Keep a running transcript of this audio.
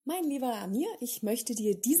mein lieber Amir, ich möchte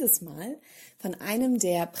dir dieses Mal von einem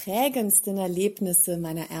der prägendsten Erlebnisse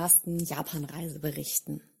meiner ersten Japanreise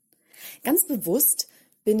berichten. Ganz bewusst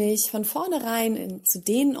bin ich von vornherein zu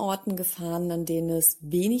den Orten gefahren, an denen es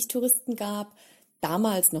wenig Touristen gab,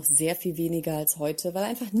 damals noch sehr viel weniger als heute, weil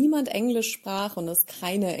einfach niemand Englisch sprach und es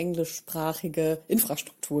keine englischsprachige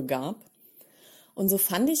Infrastruktur gab. Und so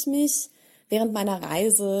fand ich mich während meiner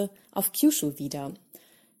Reise auf Kyushu wieder,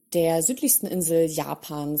 der südlichsten Insel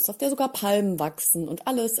Japans, auf der sogar Palmen wachsen und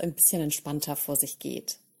alles ein bisschen entspannter vor sich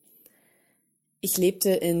geht. Ich lebte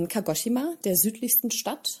in Kagoshima, der südlichsten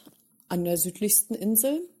Stadt, an der südlichsten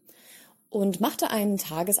Insel, und machte einen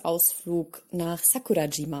Tagesausflug nach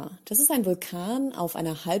Sakurajima. Das ist ein Vulkan auf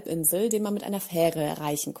einer Halbinsel, den man mit einer Fähre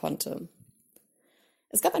erreichen konnte.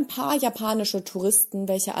 Es gab ein paar japanische Touristen,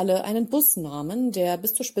 welche alle einen Bus nahmen, der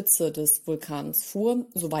bis zur Spitze des Vulkans fuhr,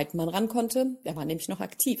 soweit man ran konnte. Er war nämlich noch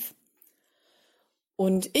aktiv.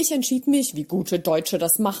 Und ich entschied mich, wie gute Deutsche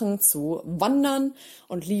das machen, zu wandern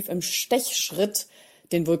und lief im Stechschritt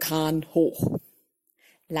den Vulkan hoch.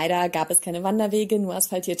 Leider gab es keine Wanderwege, nur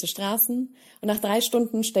asphaltierte Straßen. Und nach 3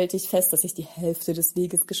 Stunden stellte ich fest, dass ich die Hälfte des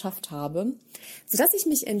Weges geschafft habe, sodass ich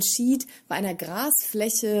mich entschied, bei einer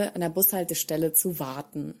Grasfläche an der Bushaltestelle zu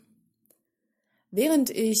warten. Während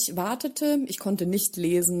ich wartete, ich konnte nicht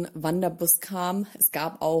lesen, wann der Bus kam. Es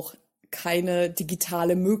gab auch keine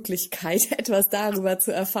digitale Möglichkeit, etwas darüber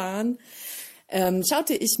zu erfahren.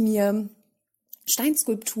 Schaute ich mir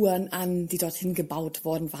Steinskulpturen an, die dorthin gebaut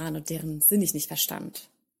worden waren und deren Sinn ich nicht verstand.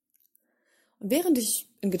 Und während ich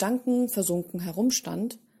in Gedanken versunken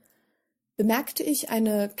herumstand, bemerkte ich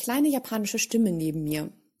eine kleine japanische Stimme neben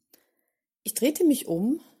mir. Ich drehte mich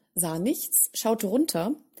um, sah nichts, schaute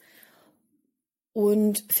runter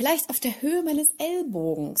und vielleicht auf der Höhe meines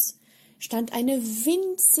Ellbogens stand eine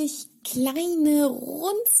winzig kleine,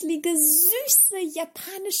 runzlige, süße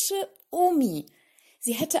japanische Omi.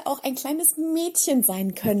 Sie hätte auch ein kleines Mädchen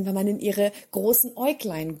sein können, wenn man in ihre großen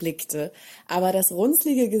Äuglein blickte. Aber das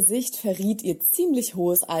runzlige Gesicht verriet ihr ziemlich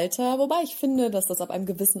hohes Alter, wobei ich finde, dass das ab einem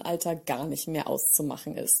gewissen Alter gar nicht mehr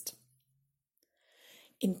auszumachen ist.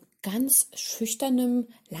 In ganz schüchternem,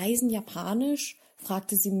 leisen Japanisch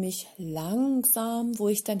fragte sie mich langsam, wo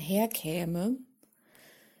ich dann herkäme.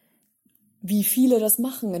 Wie viele das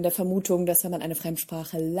machen, in der Vermutung, dass wenn man eine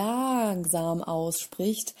Fremdsprache langsam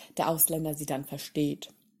ausspricht, der Ausländer sie dann versteht.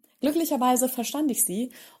 Glücklicherweise verstand ich sie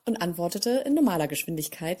und antwortete in normaler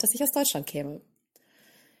Geschwindigkeit, dass ich aus Deutschland käme.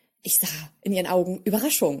 Ich sah in ihren Augen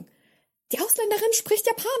Überraschung. Die Ausländerin spricht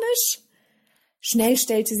Japanisch. Schnell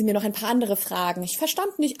stellte sie mir noch ein paar andere Fragen. Ich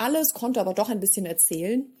verstand nicht alles, konnte aber doch ein bisschen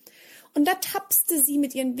erzählen. Und da tapste sie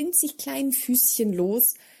mit ihren winzig kleinen Füßchen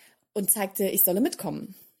los und zeigte, ich solle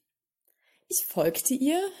mitkommen. Ich folgte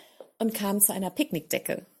ihr und kam zu einer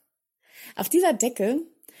Picknickdecke. Auf dieser Decke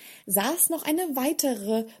saß noch eine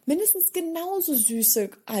weitere, mindestens genauso süße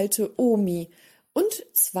alte Omi und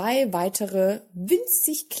 2 weitere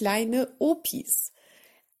winzig kleine Opis.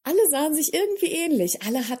 Alle sahen sich irgendwie ähnlich.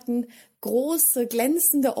 Alle hatten große,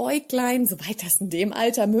 glänzende Äuglein, soweit das in dem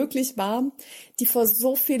Alter möglich war, die vor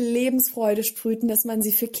so viel Lebensfreude sprühten, dass man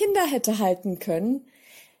sie für Kinder hätte halten können,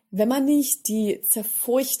 wenn man nicht die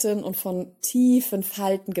zerfurchten und von tiefen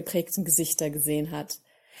Falten geprägten Gesichter gesehen hat.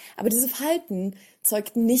 Aber diese Falten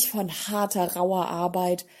zeugten nicht von harter, rauer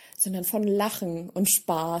Arbeit, sondern von Lachen und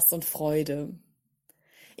Spaß und Freude.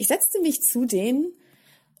 Ich setzte mich zu denen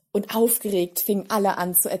und aufgeregt fingen alle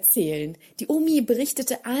an zu erzählen. Die Omi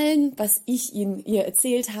berichtete allen, was ich ihr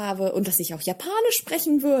erzählt habe und dass ich auch Japanisch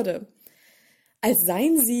sprechen würde. Als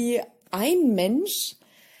seien sie ein Mensch,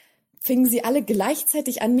 fingen sie alle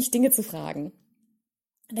gleichzeitig an, mich Dinge zu fragen.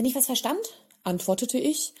 Wenn ich was verstand, antwortete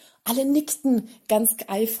ich. Alle nickten ganz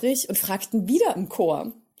eifrig und fragten wieder im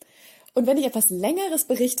Chor. Und wenn ich etwas Längeres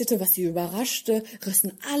berichtete, was sie überraschte,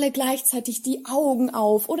 rissen alle gleichzeitig die Augen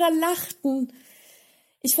auf oder lachten.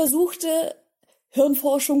 Ich versuchte,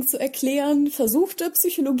 Hirnforschung zu erklären, versuchte,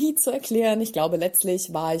 Psychologie zu erklären. Ich glaube,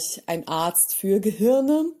 letztlich war ich ein Arzt für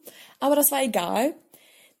Gehirne. Aber das war egal,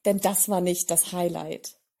 denn das war nicht das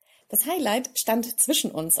Highlight. Das Highlight stand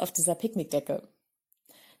zwischen uns auf dieser Picknickdecke.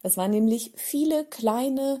 Das waren nämlich viele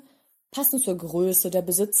kleine, passend zur Größe der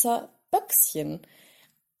Besitzer, Böckschen.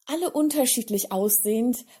 Alle unterschiedlich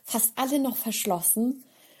aussehend, fast alle noch verschlossen.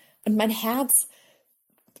 Und mein Herz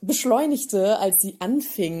beschleunigte, als sie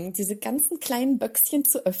anfing, diese ganzen kleinen Böckschen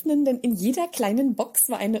zu öffnen, denn in jeder kleinen Box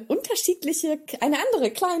war eine andere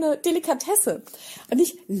kleine Delikatesse. Und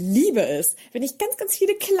ich liebe es, wenn ich ganz, ganz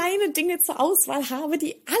viele kleine Dinge zur Auswahl habe,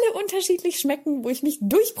 die alle unterschiedlich schmecken, wo ich mich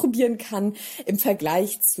durchprobieren kann im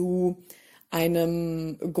Vergleich zu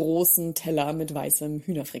einem großen Teller mit weißem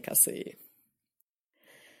Hühnerfrikassee.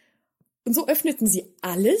 Und so öffneten sie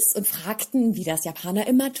alles und fragten, wie das Japaner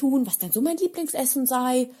immer tun, was denn so mein Lieblingsessen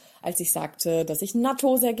sei. Als ich sagte, dass ich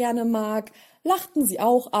Natto sehr gerne mag, lachten sie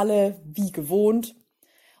auch alle, wie gewohnt,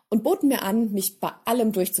 und boten mir an, mich bei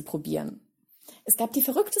allem durchzuprobieren. Es gab die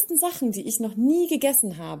verrücktesten Sachen, die ich noch nie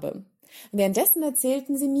gegessen habe. Währenddessen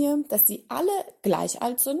erzählten sie mir, dass sie alle gleich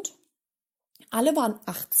alt sind. Alle waren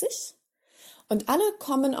 80 und alle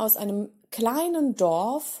kommen aus einem kleinen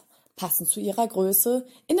Dorf, passend zu ihrer Größe,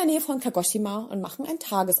 in der Nähe von Kagoshima und machen einen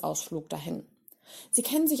Tagesausflug dahin. Sie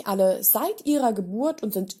kennen sich alle seit ihrer Geburt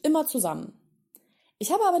und sind immer zusammen.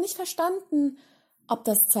 Ich habe aber nicht verstanden, ob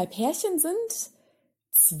das 2 Pärchen sind,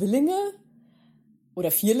 Zwillinge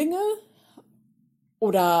oder Vierlinge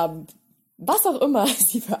oder was auch immer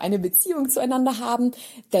sie für eine Beziehung zueinander haben,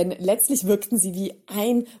 denn letztlich wirkten sie wie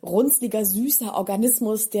ein runzliger, süßer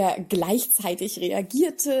Organismus, der gleichzeitig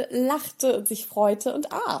reagierte, lachte und sich freute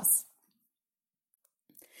und aß.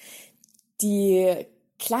 Die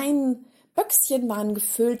kleinen Böckschen waren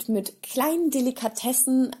gefüllt mit kleinen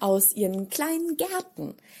Delikatessen aus ihren kleinen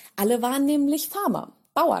Gärten. Alle waren nämlich Farmer,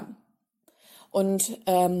 Bauern. Und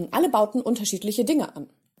alle bauten unterschiedliche Dinge an,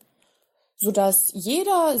 sodass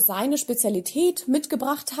jeder seine Spezialität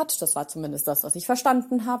mitgebracht hat, das war zumindest das, was ich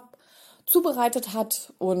verstanden habe, zubereitet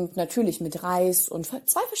hat und natürlich mit Reis und 2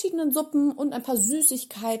 verschiedenen Suppen und ein paar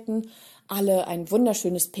Süßigkeiten alle ein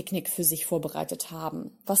wunderschönes Picknick für sich vorbereitet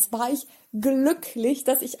haben. Was war ich glücklich,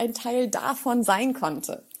 dass ich ein Teil davon sein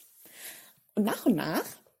konnte. Und nach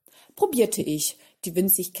probierte ich die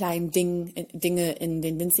winzig kleinen Dinge in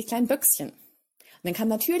den winzig kleinen Böckchen. Und dann kam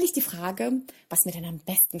natürlich die Frage, was mir denn am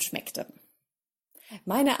besten schmeckte.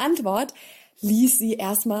 Meine Antwort ließ sie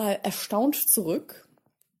erstmal erstaunt zurück.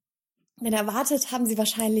 Denn erwartet haben sie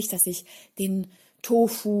wahrscheinlich, dass ich den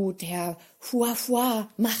Tofu, der Fuafua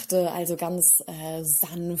machte, also ganz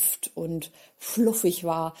sanft und fluffig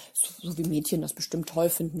war, so wie Mädchen das bestimmt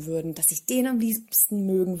toll finden würden, dass ich den am liebsten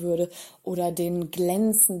mögen würde, oder den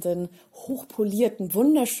glänzenden, hochpolierten,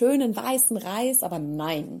 wunderschönen weißen Reis, aber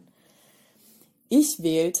nein. Ich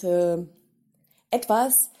wählte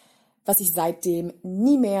etwas, was ich seitdem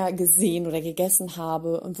nie mehr gesehen oder gegessen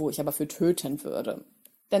habe und wo ich aber für töten würde.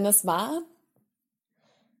 Denn es war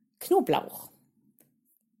Knoblauch.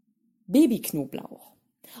 Babyknoblauch.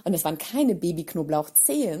 Und es waren keine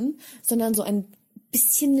Babyknoblauchzehen, sondern so ein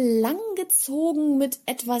bisschen langgezogen mit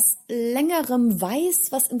etwas längerem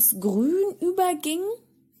Weiß, was ins Grün überging.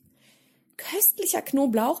 Köstlicher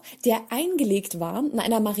Knoblauch, der eingelegt war in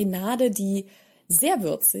einer Marinade, die sehr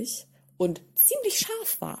würzig und ziemlich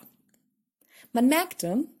scharf war. Man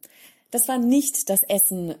merkte, das war nicht das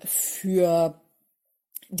Essen für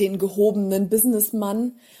den gehobenen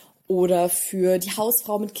Businessmann oder für die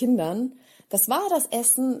Hausfrau mit Kindern. Das war das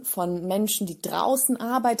Essen von Menschen, die draußen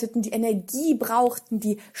arbeiteten, die Energie brauchten,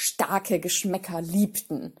 die starke Geschmäcker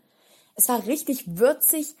liebten. Es war richtig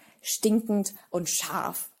würzig, stinkend und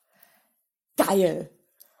scharf. Geil!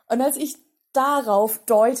 Und als ich darauf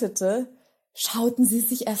deutete, schauten sie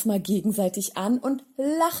sich erstmal gegenseitig an und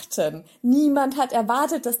lachten. Niemand hat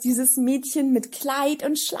erwartet, dass dieses Mädchen mit Kleid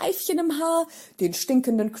und Schleifchen im Haar den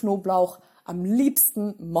stinkenden Knoblauch am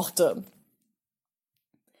liebsten mochte.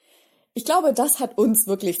 Ich glaube, das hat uns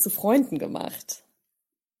wirklich zu Freunden gemacht.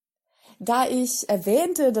 Da ich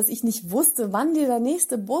erwähnte, dass ich nicht wusste, wann der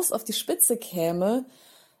nächste Bus auf die Spitze käme,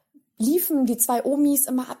 liefen die 2 Omis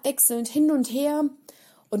immer abwechselnd hin und her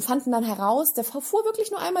und fanden dann heraus, der fuhr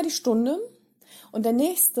wirklich nur einmal die Stunde. Und der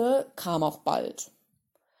nächste kam auch bald.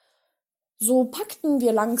 So packten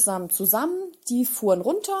wir langsam zusammen, die fuhren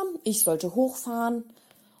runter, ich sollte hochfahren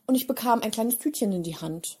und ich bekam ein kleines Tütchen in die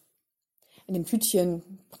Hand. In dem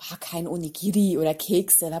Tütchen war kein Onigiri oder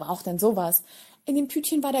Kekse, wer braucht denn sowas? In dem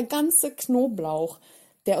Tütchen war der ganze Knoblauch,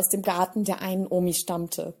 der aus dem Garten der einen Omi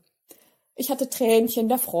stammte. Ich hatte Tränchen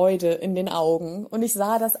der Freude in den Augen und ich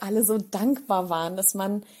sah, dass alle so dankbar waren, dass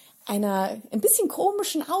man einer ein bisschen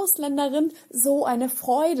komischen Ausländerin so eine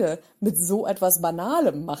Freude mit so etwas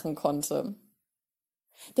Banalem machen konnte.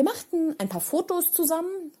 Wir machten ein paar Fotos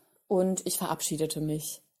zusammen und ich verabschiedete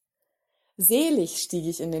mich. Selig stieg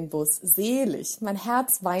ich in den Bus, selig, mein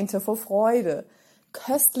Herz weinte vor Freude,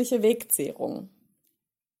 köstliche Wegzehrung.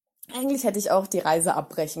 Eigentlich hätte ich auch die Reise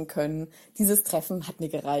abbrechen können, dieses Treffen hat mir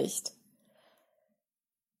gereicht.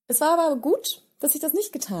 Es war aber gut, dass ich das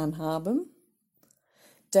nicht getan habe,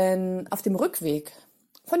 denn auf dem Rückweg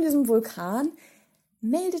von diesem Vulkan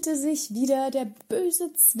meldete sich wieder der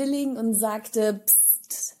böse Zwilling und sagte,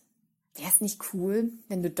 Psst, wär's nicht cool,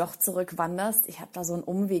 wenn du doch zurückwanderst? Ich habe da so einen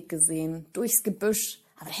Umweg gesehen, durchs Gebüsch,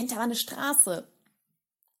 aber dahinter war eine Straße.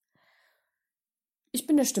 Ich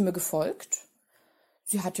bin der Stimme gefolgt.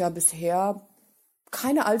 Sie hat ja bisher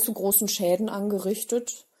keine allzu großen Schäden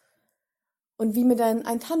angerichtet. Und wie mir dann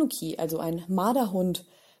ein Tanuki, also ein Marderhund,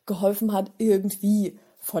 geholfen hat, irgendwie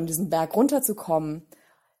von diesem Berg runterzukommen.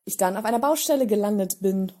 Ich dann auf einer Baustelle gelandet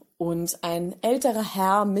bin und ein älterer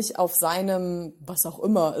Herr mich auf seinem, was auch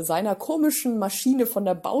immer, seiner komischen Maschine von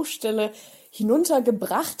der Baustelle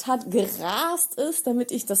hinuntergebracht hat, gerast ist,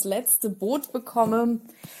 damit ich das letzte Boot bekomme.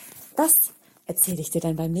 Das erzähle ich dir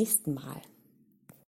dann beim nächsten Mal.